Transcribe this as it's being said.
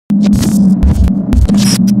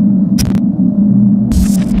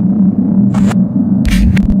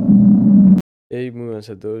Hey, muy buenas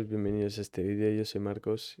a todos, bienvenidos a este vídeo, yo soy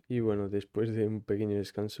Marcos y bueno, después de un pequeño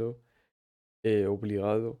descanso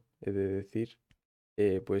obligado, he de decir,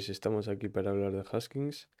 pues estamos aquí para hablar de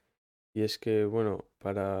Haskins y es que bueno,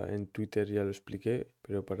 en Twitter ya lo expliqué,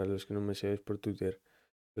 pero para los que no me sigáis por Twitter,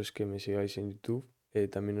 los que me sigáis en YouTube,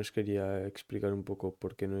 también os quería explicar un poco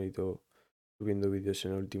por qué no he ido subiendo vídeos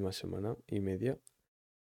en la última semana y media.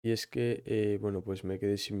 Y es que, bueno, pues me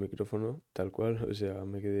quedé sin micrófono, tal cual, o sea,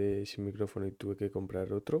 me quedé sin micrófono y tuve que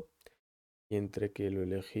comprar otro. Y entre que lo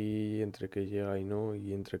elegí, entre que llega y no,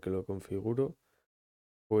 y entre que lo configuro,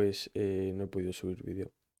 pues no he podido subir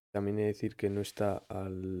vídeo. También he de decir que no está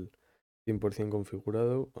al 100%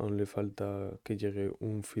 configurado, aún le falta que llegue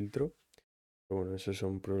un filtro. Pero bueno, esos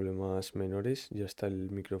son problemas menores, ya está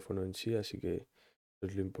el micrófono en sí, así que eso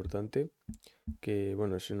es lo importante. Que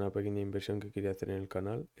bueno, es una pequeña inversión que quería hacer en el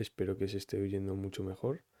canal, espero que se esté oyendo mucho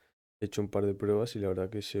mejor. He hecho un par de pruebas y la verdad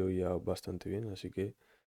que se oía bastante bien, así que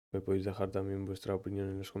me podéis dejar también vuestra opinión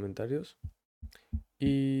en los comentarios.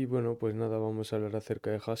 Y bueno, pues nada, vamos a hablar acerca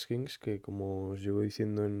de Haskins, que como os llevo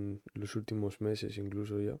diciendo en los últimos meses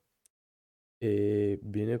incluso ya,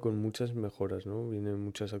 viene con muchas mejoras, ¿no? Vienen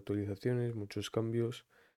muchas actualizaciones, muchos cambios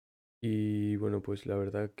y bueno, pues la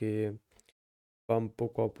verdad que van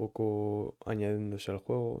poco a poco añadiéndose al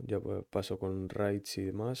juego, ya pasó con raids y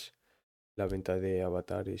demás, la venta de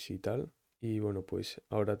avatares y tal. Y bueno, pues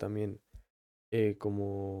ahora también,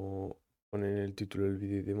 como pone en el título del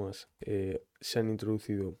vídeo y demás, se han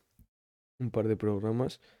introducido un par de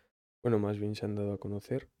programas, bueno, más bien se han dado a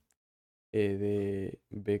conocer, de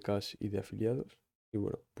becas y de afiliados. Y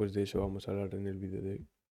bueno, pues de eso vamos a hablar en el vídeo de hoy.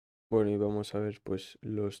 Bueno, y vamos a ver pues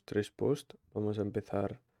los tres posts. Vamos a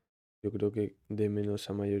empezar, yo creo que de menos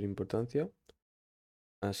a mayor importancia.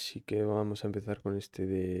 Así que vamos a empezar con este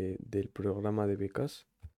del programa de becas,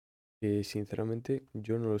 que sinceramente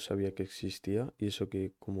yo no lo sabía que existía. Y eso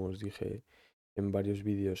que, como os dije en varios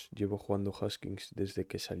vídeos, llevo jugando Haskins desde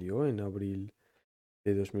que salió en abril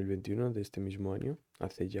de 2021, de este mismo año,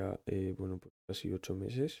 hace ya, bueno, pues casi 8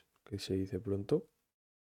 meses, que se dice pronto.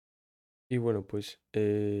 Y bueno, pues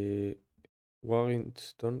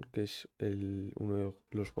Wagenston, que es uno de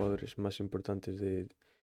los jugadores más importantes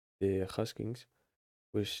de Haskins,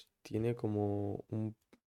 pues tiene como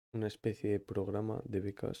una especie de programa de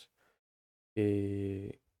becas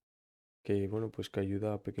que, bueno, pues que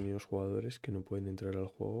ayuda a pequeños jugadores que no pueden entrar al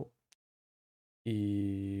juego.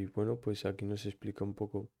 Y bueno, pues aquí nos explica un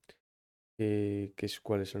poco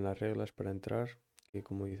cuáles son las reglas para entrar, que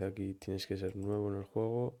como dice aquí tienes que ser nuevo en el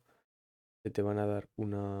juego, que te van a dar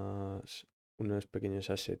unos pequeños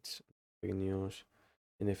assets, pequeños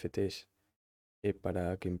NFTs,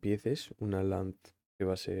 para que empieces, una land que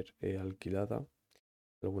va a ser alquilada,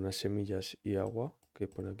 algunas semillas y agua que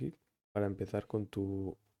pone aquí, para empezar con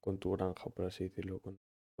tu granja, por así decirlo,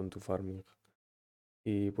 con tu farming.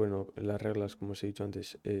 Y bueno, las reglas, como os he dicho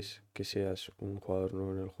antes, es que seas un jugador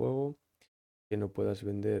nuevo en el juego, que no puedas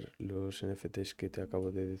vender los NFTs que te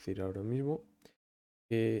acabo de decir ahora mismo,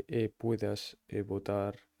 que puedas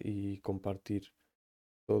votar y compartir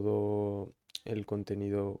todo el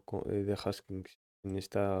contenido de Haskins en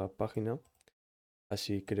esta página.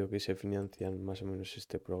 Así creo que se financian más o menos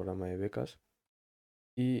este programa de becas.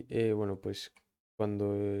 Y bueno, pues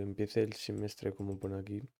cuando empiece el semestre, como pone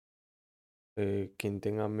aquí, quien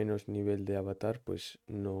tenga menos nivel de avatar, pues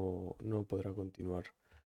no podrá continuar.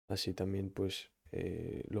 Así también, pues,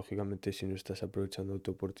 lógicamente, si no estás aprovechando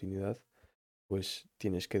tu oportunidad, pues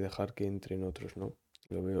tienes que dejar que entren otros, ¿no?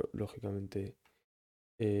 Lo veo lógicamente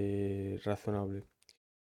razonable.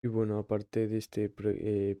 Y bueno, aparte de este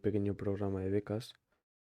pequeño programa de becas,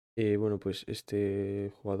 bueno, pues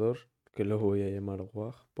este jugador, que lo voy a llamar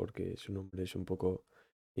WAG porque su nombre es un poco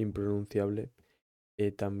impronunciable,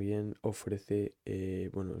 también ofrece,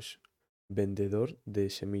 bueno, es vendedor de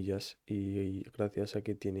semillas y gracias a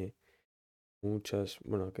que tiene muchas,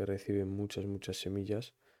 bueno, que recibe muchas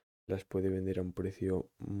semillas, las puede vender a un precio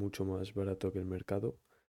mucho más barato que el mercado,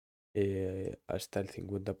 hasta el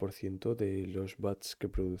 50% de los watts que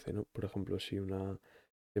produce, ¿no? Por ejemplo, si una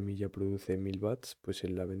semilla produce 1000 watts, pues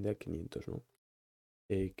él la vende a 500, ¿no?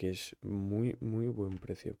 Que es muy buen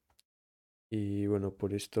precio. Y bueno,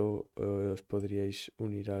 por esto os podríais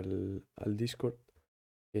unir al Discord,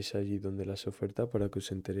 que es allí donde las oferta para que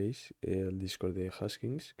os enteréis, al Discord de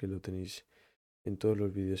Haskins, que lo tenéis en todos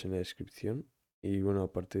los vídeos en la descripción. Y bueno,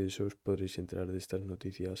 aparte de eso, os podréis enterar de estas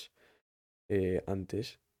noticias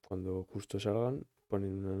antes, cuando justo salgan,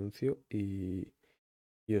 ponen un anuncio y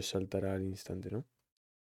os saltará al instante, ¿no?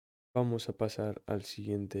 Vamos a pasar al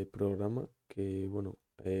siguiente programa, que bueno,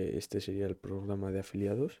 este sería el programa de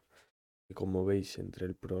afiliados. Y como veis, entre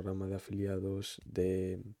el programa de afiliados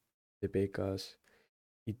de becas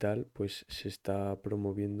y tal, pues se está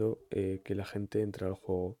promoviendo que la gente entre al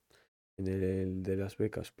juego. En el de las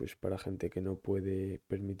becas, pues para gente que no puede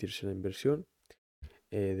permitirse la inversión,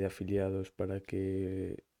 de afiliados para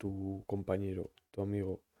que tu compañero, tu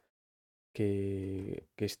amigo que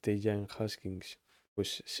esté ya en Haskins,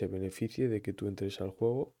 pues se beneficie de que tú entres al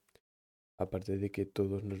juego, aparte de que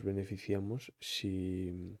todos nos beneficiamos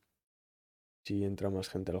si entra más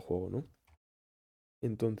gente al juego, ¿no?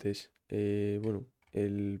 Entonces, bueno,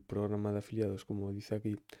 el programa de afiliados, como dice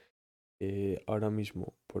aquí, ahora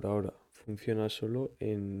mismo, por ahora, funciona solo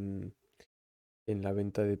en la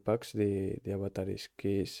venta de packs de avatares,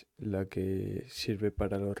 que es la que sirve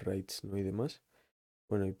para los raids, ¿no? Y demás.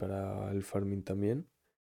 Bueno, y para el farming también,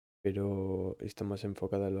 pero está más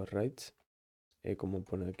enfocada en los raids, como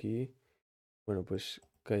pone aquí. Bueno, pues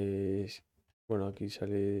bueno, aquí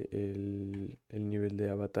sale el nivel de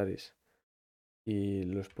avatares y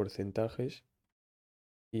los porcentajes.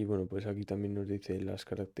 Y bueno, pues aquí también nos dice las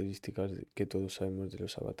características que todos sabemos de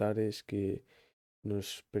los avatares, que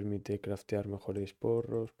nos permite craftear mejores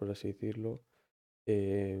porros, por así decirlo.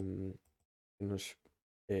 em, nos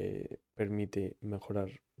permite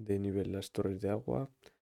mejorar de nivel las torres de agua,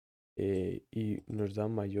 y nos da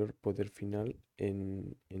mayor poder final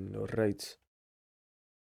en los raids.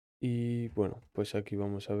 Y bueno, pues aquí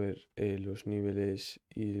vamos a ver los niveles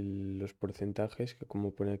y los porcentajes, que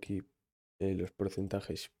como pone aquí, los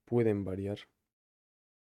porcentajes pueden variar.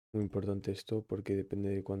 Muy importante esto porque depende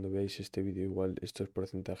de cuando veáis este vídeo, igual estos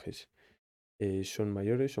porcentajes son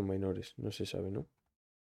mayores o menores, no se sabe, ¿no?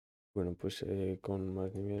 Bueno, pues con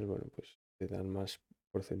más nivel, bueno, pues te dan más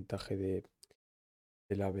porcentaje de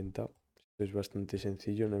la venta. Esto es bastante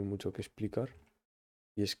sencillo, no hay mucho que explicar.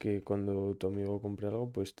 Y es que cuando tu amigo compre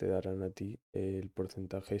algo, pues te darán a ti el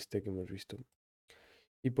porcentaje este que hemos visto.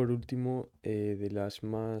 Y por último, de las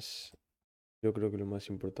más, yo creo que lo más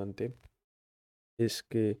importante es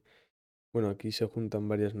que, bueno, aquí se juntan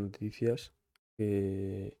varias noticias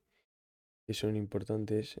que, que son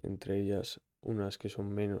importantes, entre ellas unas que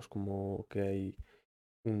son menos, como que hay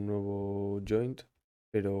un nuevo joint,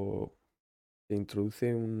 pero se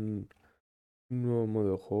introduce un nuevo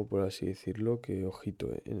modo de juego, por así decirlo, que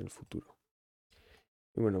ojito, en el futuro.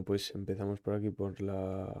 Y bueno, pues empezamos por aquí por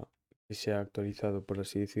la que se ha actualizado, por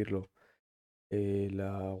así decirlo,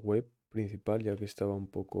 la web principal, ya que estaba un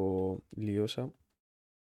poco liosa,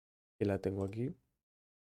 que la tengo aquí.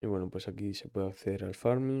 Y bueno, pues aquí se puede acceder al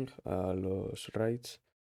farming, a los raids,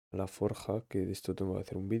 a la forja, que de esto tengo que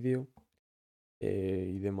hacer un vídeo,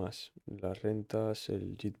 y demás. Las rentas,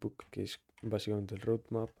 el Gitbook, que es básicamente el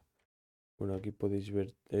roadmap. Bueno, aquí podéis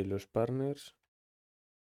ver los partners.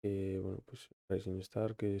 Bueno, pues Rising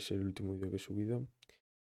Star, que es el último vídeo que he subido,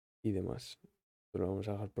 y demás. Lo vamos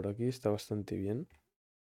a dejar por aquí, está bastante bien.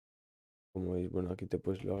 Como veis, bueno, aquí te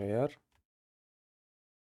puedes loguear.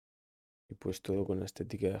 Y pues todo con la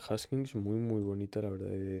estética de Haskins, muy muy bonita, la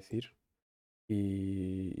verdad he de decir.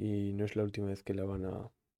 Y no es la última vez que la van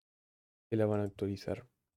a actualizar.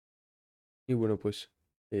 Y bueno, pues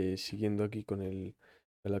siguiendo aquí con el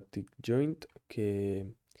Galactic Joint,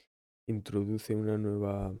 que introduce una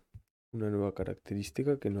nueva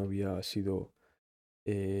característica que no había sido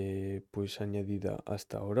pues añadida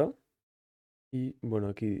hasta ahora. Y bueno,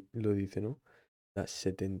 aquí lo dice, ¿no? Da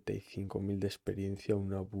 75.000 de experiencia,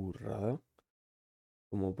 una burrada.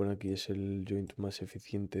 Como pone aquí, es el joint más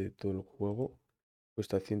eficiente de todo el juego.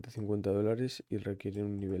 Cuesta $150 y requiere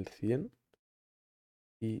un nivel 100.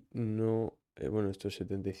 Y no, bueno, estos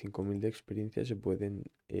 75.000 de experiencia se pueden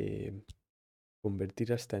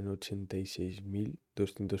convertir hasta en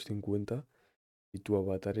 86.250 y tu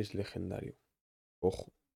avatar es legendario.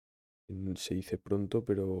 Ojo, se dice pronto,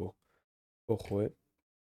 pero ojo, eh.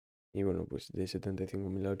 Y bueno, pues de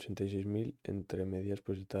 75.000 a 86.000, entre medias,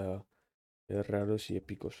 pues está raros y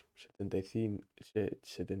épicos.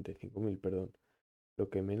 75.000, perdón. Lo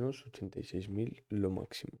que menos, 86.000, lo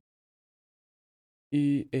máximo.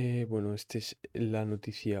 Y bueno, esta es la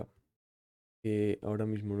noticia que ahora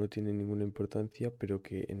mismo no tiene ninguna importancia, pero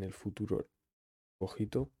que en el futuro,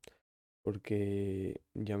 ojito, porque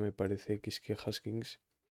ya me parece que es que Haskins,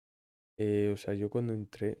 o sea, yo cuando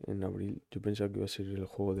entré en abril, yo pensaba que iba a ser el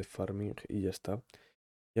juego de farming y ya está.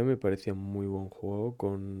 Ya me parecía muy buen juego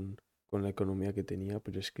con la economía que tenía,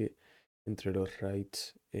 pero es que entre los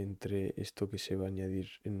raids, entre esto que se va a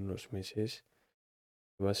añadir en unos meses,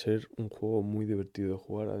 va a ser un juego muy divertido de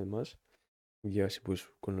jugar, además. Ya si pues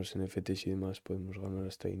con los NFTs y demás podemos ganar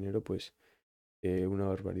hasta dinero, pues una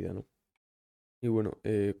barbaridad, ¿no? Y bueno,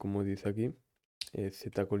 como dice aquí,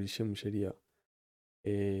 Z Coliseum sería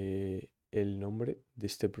el nombre de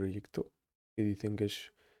este proyecto, que dicen que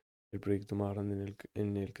es el proyecto más grande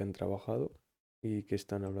en el que han trabajado y que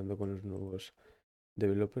están hablando con los nuevos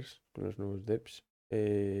developers, con los nuevos devs,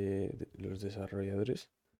 los desarrolladores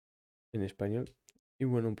en español. Y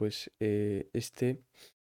bueno, pues este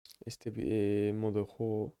modo de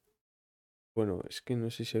juego, bueno, es que no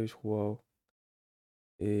sé si habéis jugado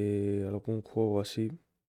algún juego así,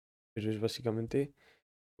 pero es básicamente,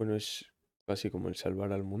 bueno, es casi como el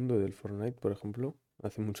salvar al mundo del Fortnite, por ejemplo.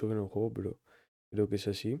 Hace mucho que no juego, pero creo que es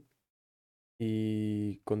así.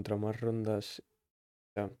 Y contra más rondas,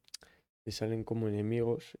 o sea, te salen como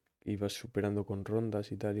enemigos y vas superando con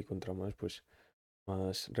rondas y tal, y contra más, pues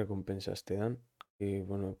más recompensas te dan. Que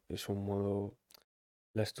bueno, es un modo,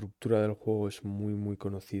 la estructura del juego es muy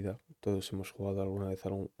conocida. Todos hemos jugado alguna vez a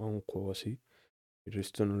un juego así, pero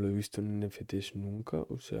esto no lo he visto en NFTs nunca.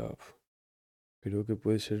 O sea, creo que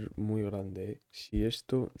puede ser muy grande, ¿eh? Si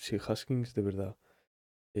Haskins de verdad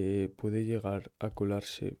puede llegar a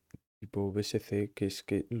colarse tipo BSC, que es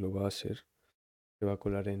que lo va a ser, se va a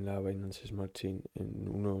colar en la Binance Smart Chain en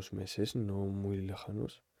unos meses, no muy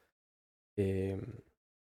lejanos. eh,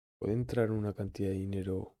 Puede entrar una cantidad de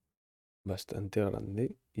dinero bastante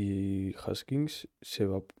grande y Haskins se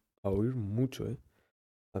va a oír mucho, ¿eh?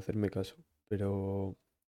 Hacerme caso. Pero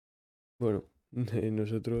bueno,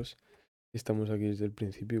 nosotros estamos aquí desde el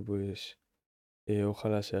principio, pues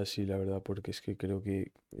ojalá sea así, la verdad, porque es que creo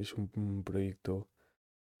que es un proyecto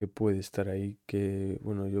que puede estar ahí, que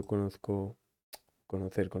bueno, yo conozco,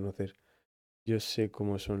 conocer. Yo sé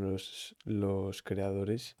cómo son los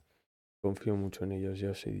creadores, confío mucho en ellos,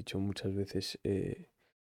 ya os he dicho muchas veces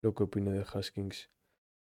lo que opino de Haskins.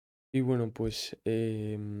 Y bueno, pues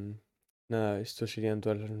nada, esto serían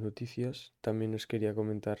todas las noticias. También os quería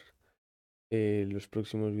comentar los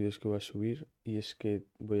próximos vídeos que voy a subir, y es que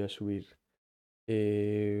voy a subir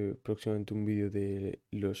próximamente un vídeo de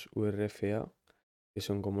los URFA, que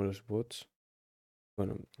son como los bots.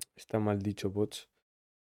 Bueno, está mal dicho bots,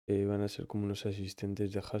 van a ser como unos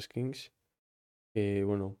asistentes de Haskins.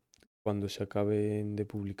 Bueno, cuando se acaben de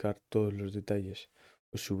publicar todos los detalles,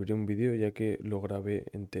 os subiré un vídeo ya que lo grabé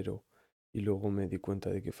entero y luego me di cuenta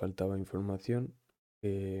de que faltaba información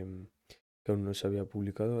em, que aún no se había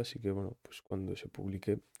publicado, así que bueno, pues cuando se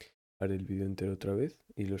publique haré el vídeo entero otra vez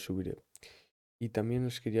y lo subiré. Y también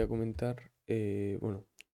os quería comentar, bueno,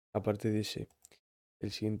 aparte de ese,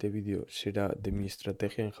 el siguiente vídeo será de mi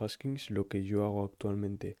estrategia en Haskins, lo que yo hago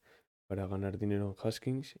actualmente para ganar dinero en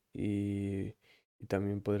Haskins, y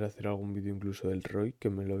también podré hacer algún vídeo incluso del ROI que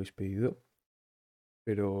me lo habéis pedido,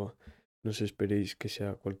 pero no os esperéis que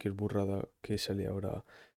sea cualquier burrada que sale ahora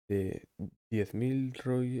de 10.000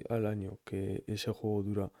 ROI al año, que ese juego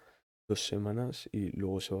dura 2 semanas y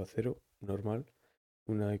luego se va a cero, normal.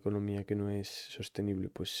 Una economía que no es sostenible,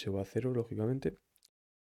 pues se va a cero, lógicamente.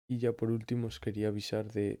 Y ya por último os quería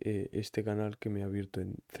avisar de este canal que me ha abierto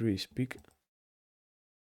en 3Speak,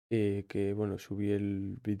 que bueno, subí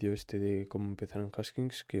el vídeo este de cómo empezar en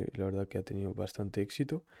Haskins, que la verdad que ha tenido bastante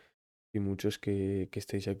éxito, y muchos que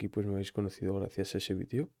estáis aquí pues me habéis conocido gracias a ese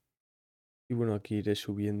vídeo. Y bueno, aquí iré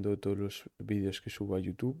subiendo todos los vídeos que subo a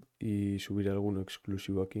YouTube y subiré alguno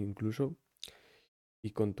exclusivo aquí incluso.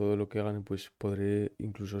 Y con todo lo que gane pues podré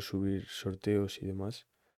incluso subir sorteos y demás.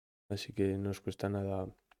 Así que no os cuesta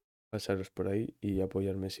nada pasaros por ahí y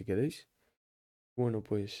apoyarme si queréis. Bueno,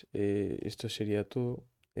 pues esto sería todo.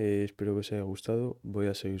 Espero que os haya gustado. Voy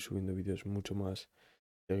a seguir subiendo vídeos mucho más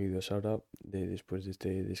seguidos ahora, después de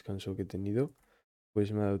este descanso que he tenido.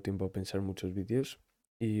 Pues me ha dado tiempo a pensar muchos vídeos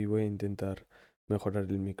y voy a intentar mejorar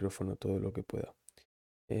el micrófono todo lo que pueda.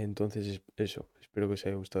 Entonces, eso. Espero que os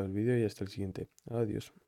haya gustado el vídeo y hasta el siguiente. Adiós.